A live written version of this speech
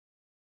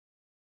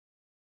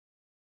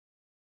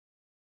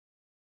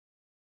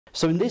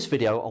So in this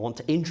video, I want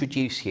to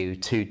introduce you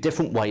to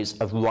different ways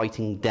of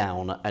writing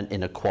down an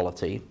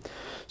inequality.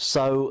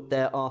 So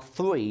there are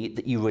three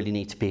that you really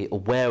need to be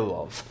aware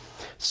of.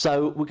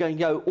 So we're going to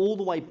go all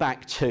the way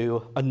back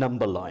to a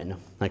number line,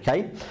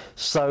 okay?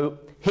 So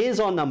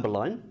here's our number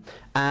line,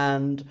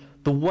 and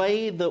the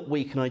way that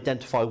we can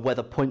identify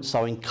whether points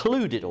are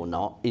included or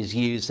not is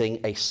using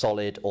a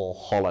solid or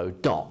hollow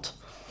dot.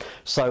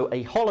 So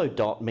a hollow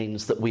dot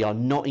means that we are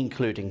not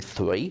including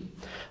 3.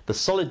 The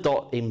solid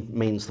dot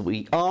means that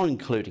we are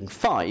including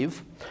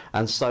 5,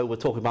 and so we're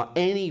talking about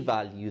any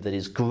value that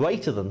is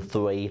greater than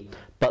 3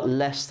 but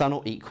less than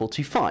or equal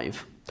to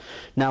 5.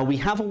 Now we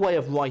have a way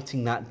of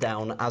writing that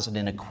down as an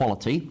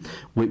inequality,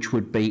 which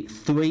would be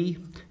 3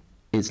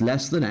 is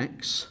less than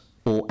x,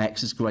 or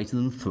x is greater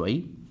than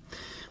 3,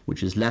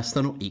 which is less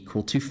than or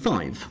equal to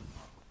 5.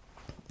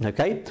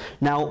 Okay,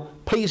 now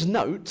please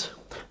note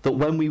that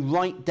when we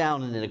write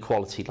down an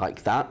inequality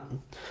like that,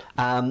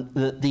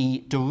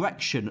 the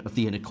direction of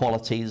the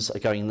inequalities are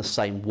going the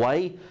same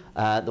way,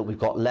 that we've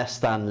got less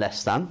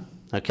than,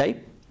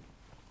 okay?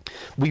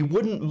 We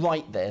wouldn't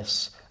write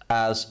this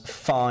as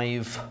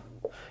 5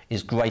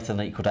 is greater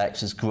than or equal to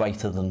x is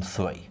greater than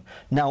 3.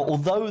 Now,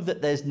 although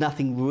that there's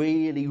nothing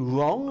really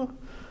wrong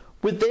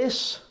with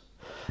this,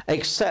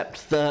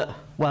 except that,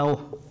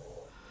 well,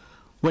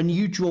 when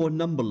you draw a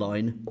number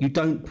line, you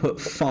don't put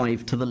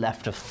 5 to the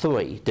left of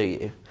 3, do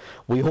you?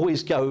 We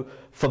always go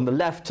from the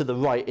left to the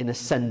right in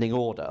ascending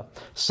order.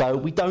 So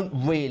we don't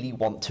really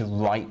want to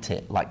write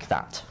it like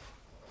that.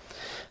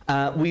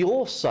 We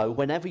also,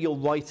 whenever you're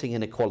writing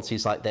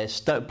inequalities like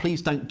this,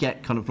 please don't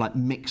get kind of like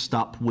mixed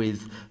up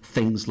with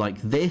things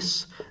like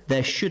this.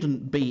 There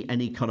shouldn't be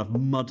any kind of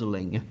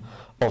muddling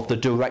of the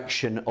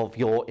direction of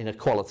your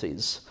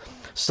inequalities.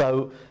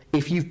 So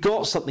if you've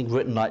got something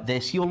written like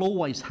this, you'll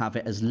always have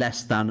it as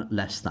less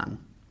than.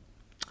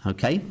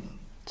 Okay?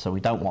 So we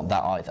don't want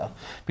that either.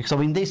 Because, I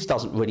mean, this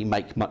doesn't really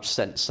make much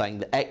sense, saying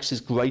that x is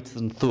greater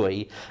than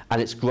 3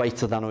 and it's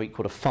greater than or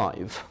equal to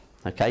 5.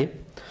 Okay?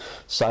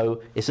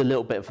 So it's a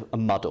little bit of a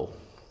muddle.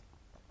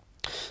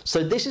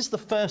 So this is the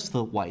first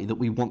way that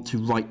we want to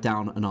write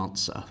down an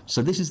answer.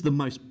 So this is the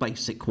most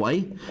basic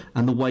way,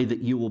 and the way that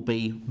you will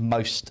be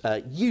most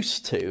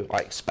used to, I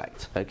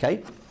expect.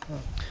 Okay?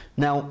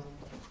 Now,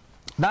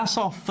 that's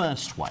our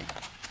first way.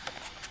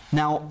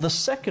 Now, the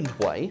second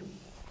way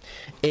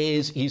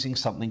is using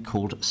something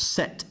called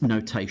set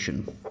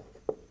notation.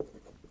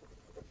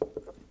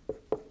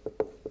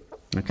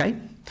 Okay?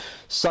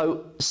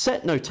 So,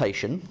 set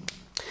notation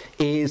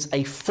is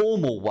a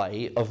formal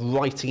way of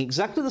writing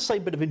exactly the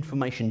same bit of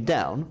information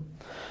down,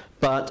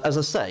 but, as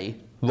I say,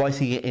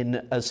 writing it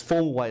in as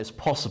formal way as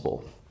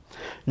possible.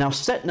 Now,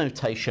 set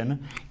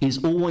notation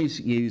is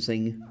always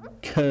using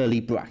curly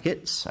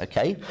brackets,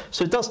 okay?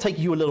 So it does take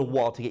you a little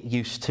while to get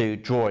used to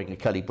drawing a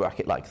curly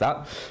bracket like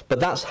that, but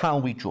that's how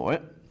we draw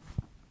it.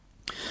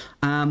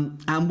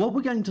 And what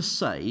we're going to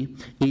say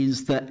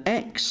is that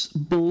x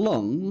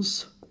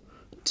belongs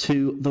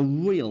to the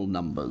real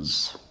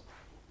numbers,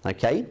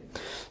 okay?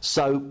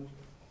 So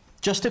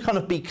just to kind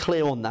of be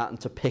clear on that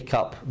and to pick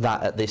up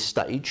that at this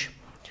stage,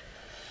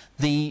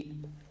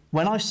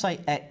 when I say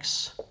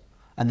x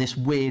and this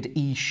weird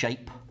E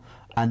shape,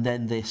 and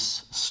then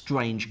this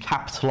strange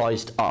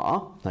capitalized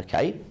R,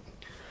 okay?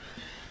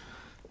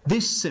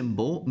 This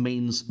symbol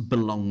means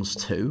belongs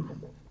to,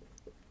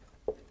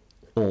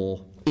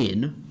 or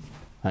in,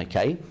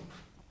 okay?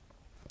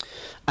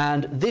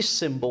 And this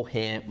symbol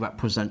here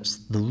represents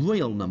the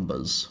real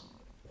numbers.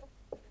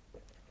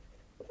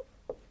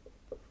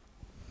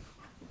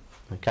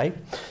 Okay?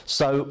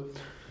 So,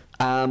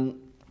 the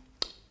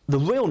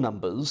real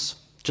numbers,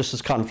 just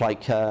as kind of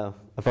like a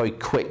very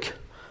quick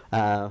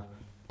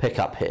pick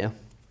up here.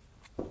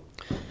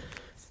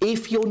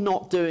 If you're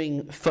not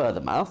doing further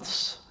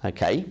maths,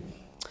 okay,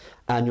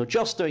 and you're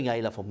just doing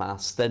A-level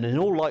maths, then in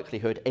all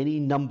likelihood,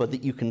 any number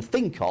that you can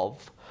think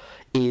of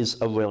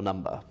is a real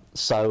number.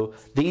 So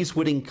these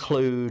would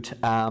include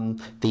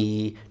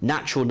the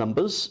natural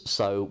numbers,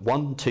 so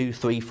 1, 2,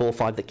 3, 4,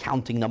 5, the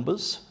counting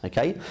numbers,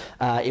 okay?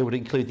 It would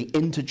include the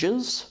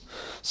integers,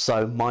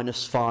 so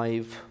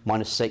 -5,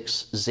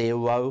 -6,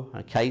 0,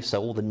 okay? So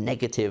all the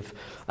negative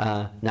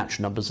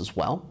natural numbers as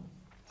well.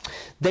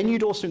 Then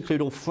you'd also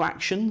include all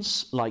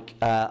fractions, like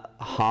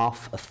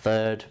half, a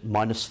third,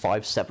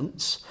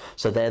 -5/7.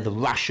 So they're the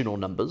rational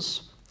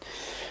numbers.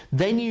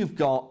 Then you've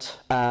got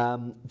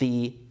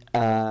the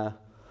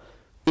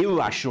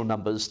irrational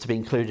numbers to be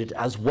included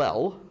as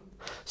well.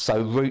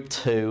 So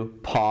 √2,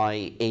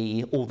 pi,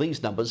 e, all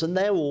these numbers, and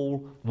they're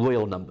all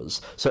real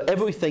numbers. So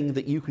everything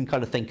that you can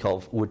kind of think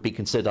of would be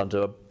considered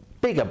under a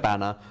bigger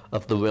banner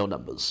of the real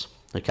numbers.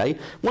 Okay?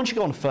 Once you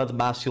go on to further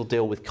maths, you'll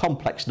deal with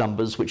complex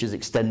numbers, which is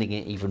extending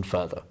it even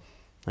further.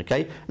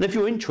 Okay? And if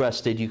you're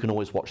interested, you can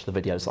always watch the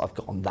videos that I've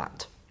got on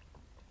that.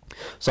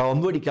 So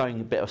I'm really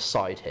going a bit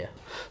aside here.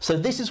 So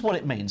this is what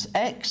it means.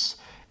 X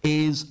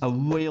is a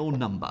real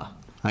number.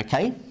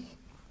 Okay?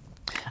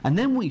 And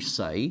then we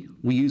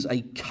use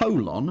a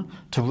colon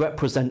to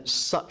represent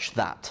such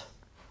that.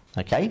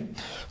 Okay?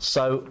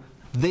 So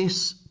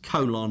this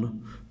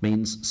colon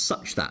means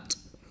such that.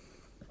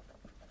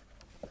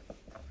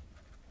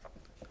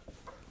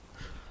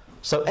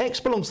 So x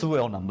belongs to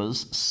real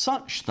numbers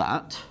such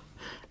that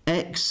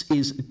x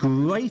is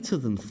greater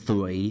than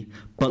 3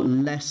 but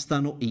less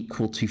than or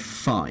equal to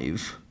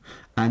 5.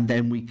 And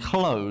then we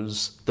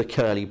close the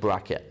curly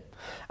bracket.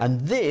 And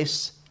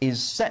this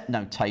is set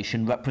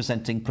notation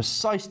representing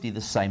precisely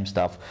the same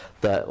stuff,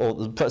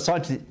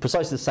 precisely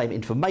the same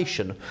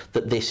information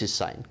that this is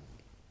saying.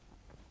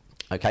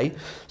 Okay,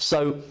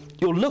 so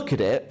you'll look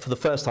at it for the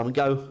first time and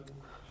go,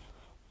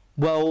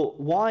 well,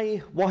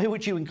 why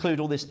would you include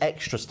all this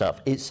extra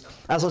stuff? It's,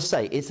 as I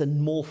say, it's a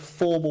more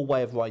formal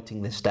way of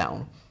writing this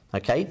down.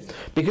 Okay,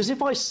 because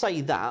if I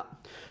say that,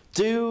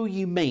 do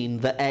you mean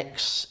that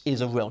x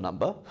is a real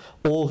number,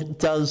 or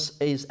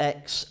is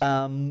x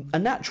a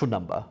natural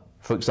number,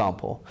 for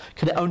example?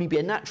 Can it only be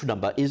a natural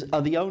number?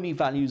 Are the only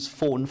values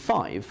 4 and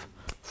 5,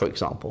 for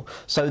example?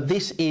 So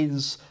this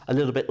is a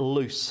little bit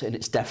loose in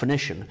its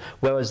definition,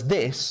 whereas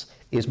this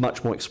is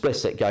much more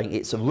explicit, going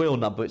it's a real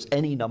number, it's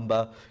any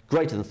number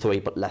greater than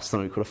 3 but less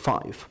than or equal to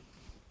 5.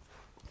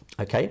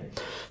 Okay,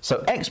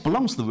 so x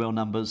belongs to the real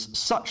numbers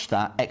such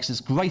that x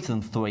is greater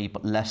than 3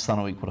 but less than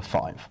or equal to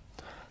 5.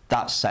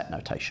 That's set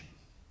notation.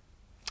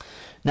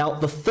 Now,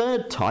 the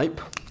third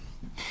type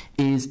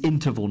is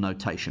interval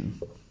notation.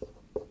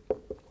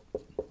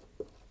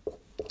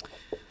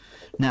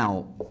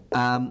 Now,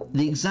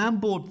 the exam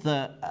board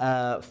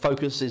that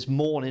focuses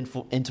more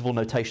on interval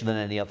notation than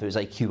any other is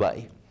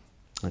AQA.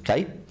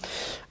 Okay,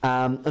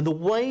 and the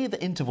way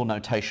that interval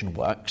notation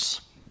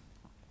works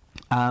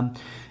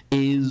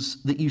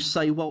is that you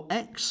say, well,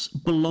 x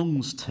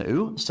belongs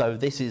to, so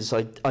this is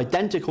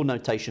identical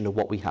notation of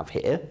what we have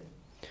here,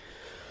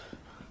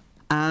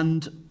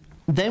 and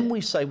then we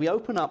say we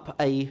open up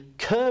a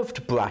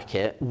curved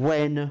bracket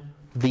when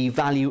the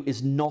value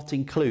is not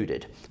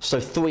included. So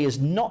 3 is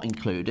not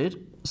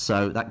included,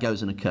 so that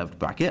goes in a curved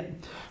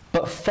bracket,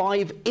 but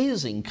 5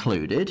 is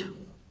included,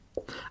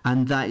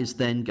 and that is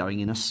then going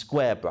in a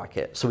square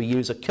bracket. So we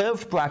use a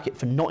curved bracket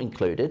for not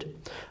included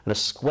and a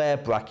square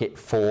bracket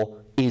for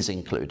is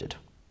included.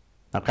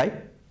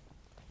 Okay?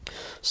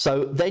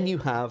 So then you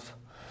have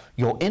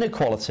your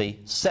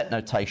inequality, set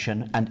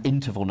notation, and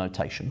interval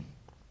notation.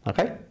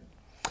 Okay?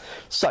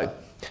 So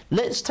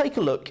let's take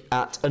a look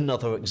at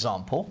another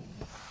example.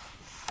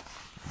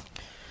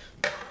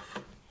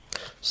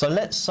 So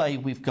let's say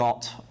we've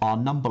got our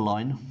number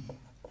line,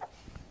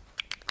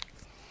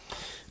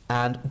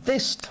 and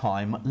this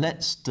time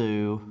let's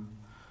do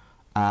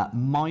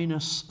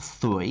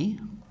 -3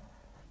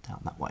 down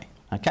that way.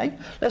 Okay,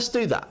 let's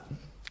do that.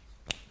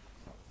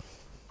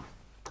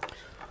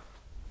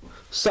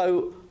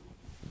 So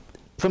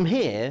from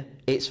here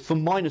it's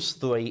from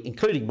 -3,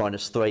 including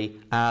 -3,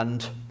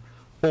 and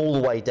all the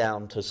way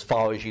down to as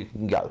far as you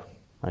can go.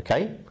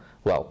 Okay,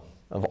 well,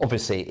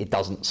 obviously it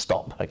doesn't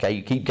stop. Okay,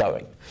 you keep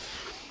going.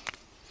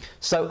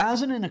 So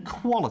as an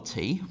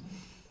inequality,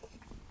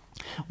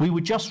 we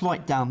would just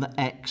write down that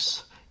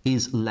x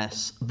is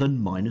less than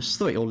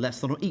 -3, or less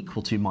than or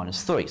equal to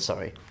 -3,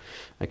 sorry.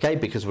 Okay,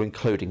 because we're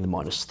including the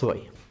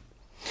 -3.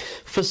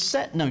 For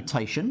set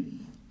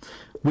notation,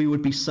 we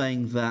would be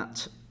saying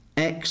that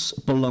x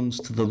belongs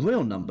to the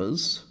real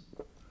numbers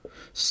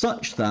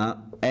such that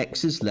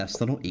x is less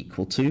than or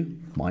equal to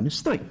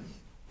 -3.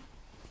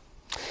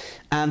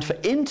 And for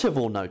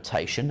interval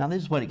notation, now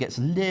this is when it gets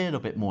a little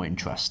bit more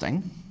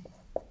interesting.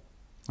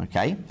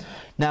 Okay,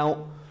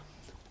 now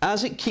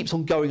as it keeps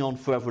on going on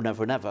forever and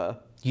ever and ever,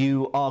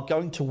 you are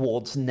going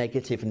towards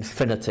negative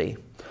infinity.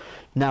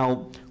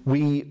 Now,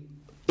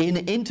 in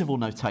interval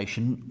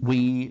notation,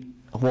 we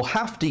will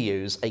have to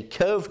use a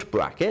curved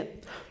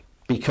bracket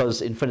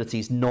because infinity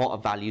is not a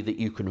value that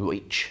you can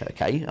reach,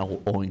 okay,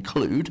 or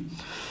include.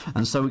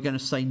 And so we're going to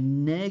say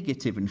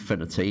negative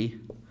infinity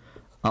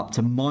up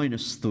to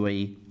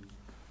 -3,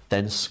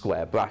 then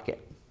square bracket,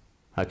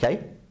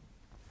 okay?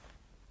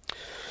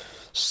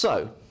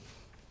 So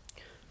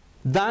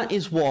that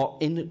is what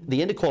in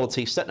the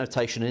inequality, set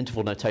notation, and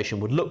interval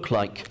notation would look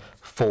like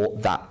for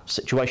that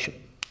situation.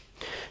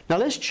 Now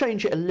let's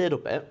change it a little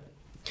bit,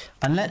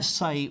 and let's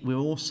say we've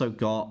also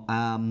got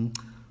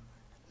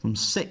from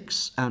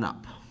 6 and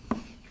up.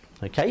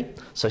 Okay,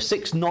 so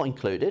 6 not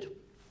included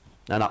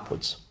and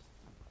upwards.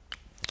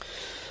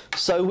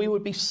 So we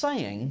would be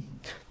saying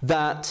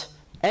that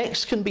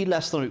x can be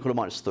less than or equal to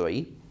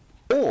 -3,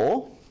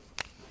 or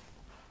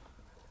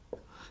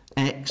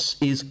x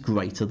is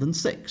greater than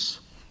 6.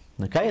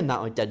 Okay, and that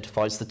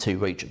identifies the two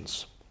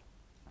regions.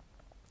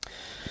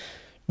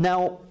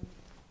 Now,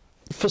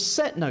 for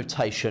set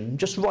notation,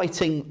 just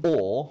writing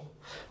or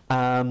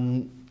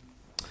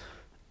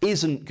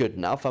isn't good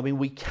enough. I mean,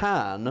 we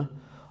can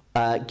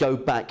go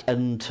back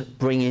and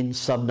bring in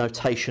some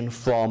notation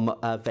from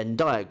Venn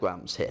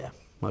diagrams here.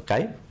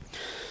 Okay,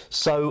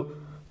 so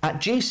at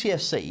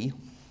GCSE,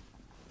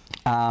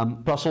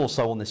 plus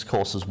also on this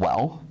course as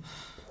well,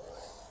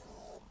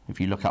 if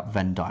you look up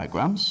Venn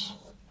diagrams,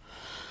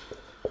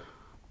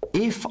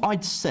 if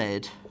I'd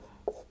said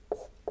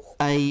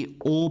A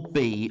or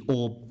B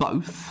or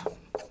both,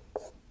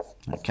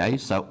 Okay,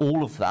 so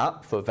all of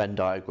that for a Venn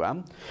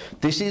diagram.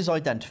 This is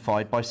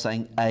identified by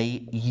saying A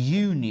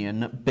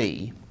union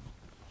B.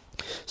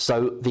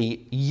 So the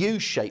U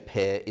shape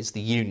here is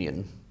the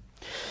union.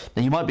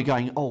 Now you might be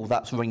going, oh,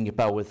 that's ringing a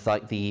bell with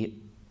like the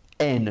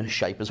N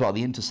shape as well,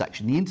 the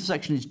intersection. The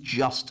intersection is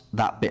just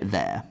that bit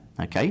there,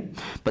 okay?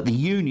 But the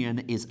union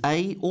is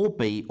A or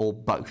B or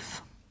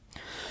both.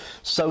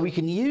 So we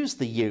can use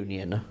the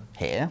union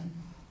here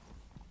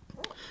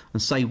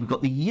and say we've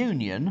got the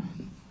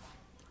union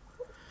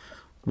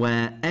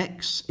where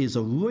x is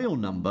a real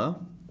number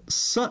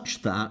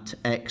such that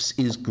x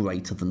is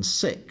greater than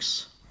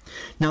 6.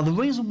 Now the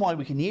reason why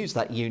we can use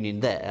that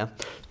union there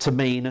to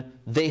mean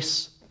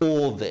this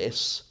or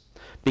this,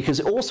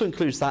 because it also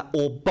includes that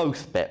or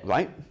both bit,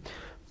 right?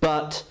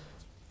 But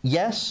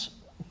yes,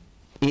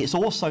 it's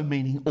also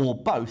meaning or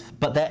both,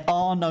 but there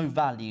are no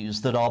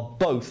values that are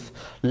both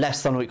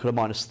less than or equal to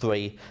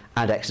 -3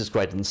 and x is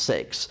greater than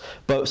 6.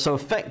 But so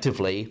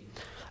effectively,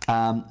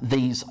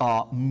 these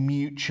are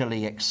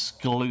mutually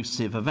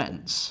exclusive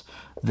events.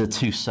 The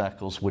two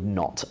circles would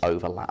not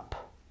overlap.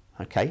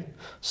 Okay,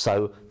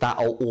 so that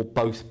or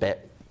both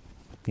bit,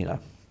 you know,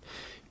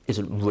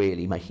 isn't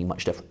really making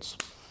much difference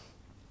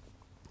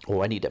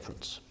or any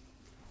difference.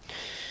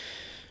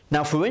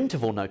 Now for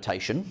interval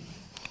notation,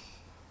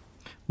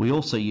 we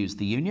also use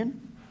the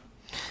union,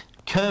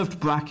 curved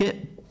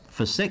bracket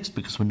for 6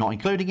 because we're not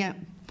including it,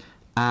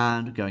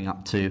 and going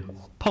up to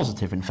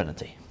positive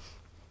infinity.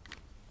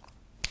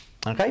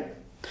 Okay,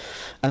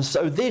 and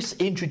so this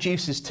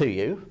introduces to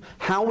you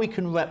how we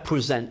can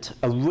represent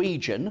a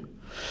region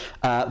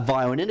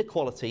via an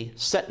inequality,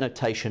 set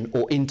notation,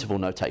 or interval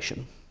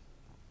notation.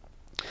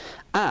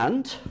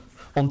 And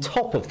on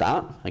top of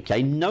that,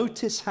 okay,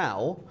 notice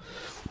how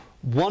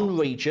one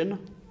region,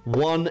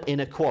 one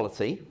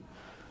inequality,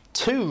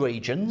 two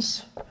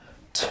regions,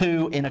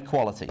 two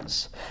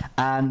inequalities.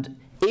 And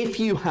if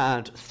you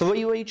had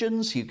 3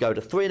 regions, you go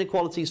to 3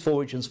 inequalities, 4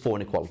 regions, 4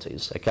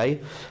 inequalities,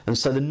 okay? And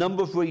so the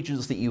number of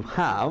regions that you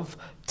have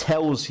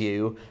tells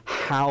you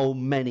how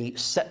many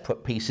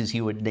separate pieces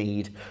you would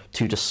need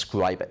to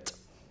describe it.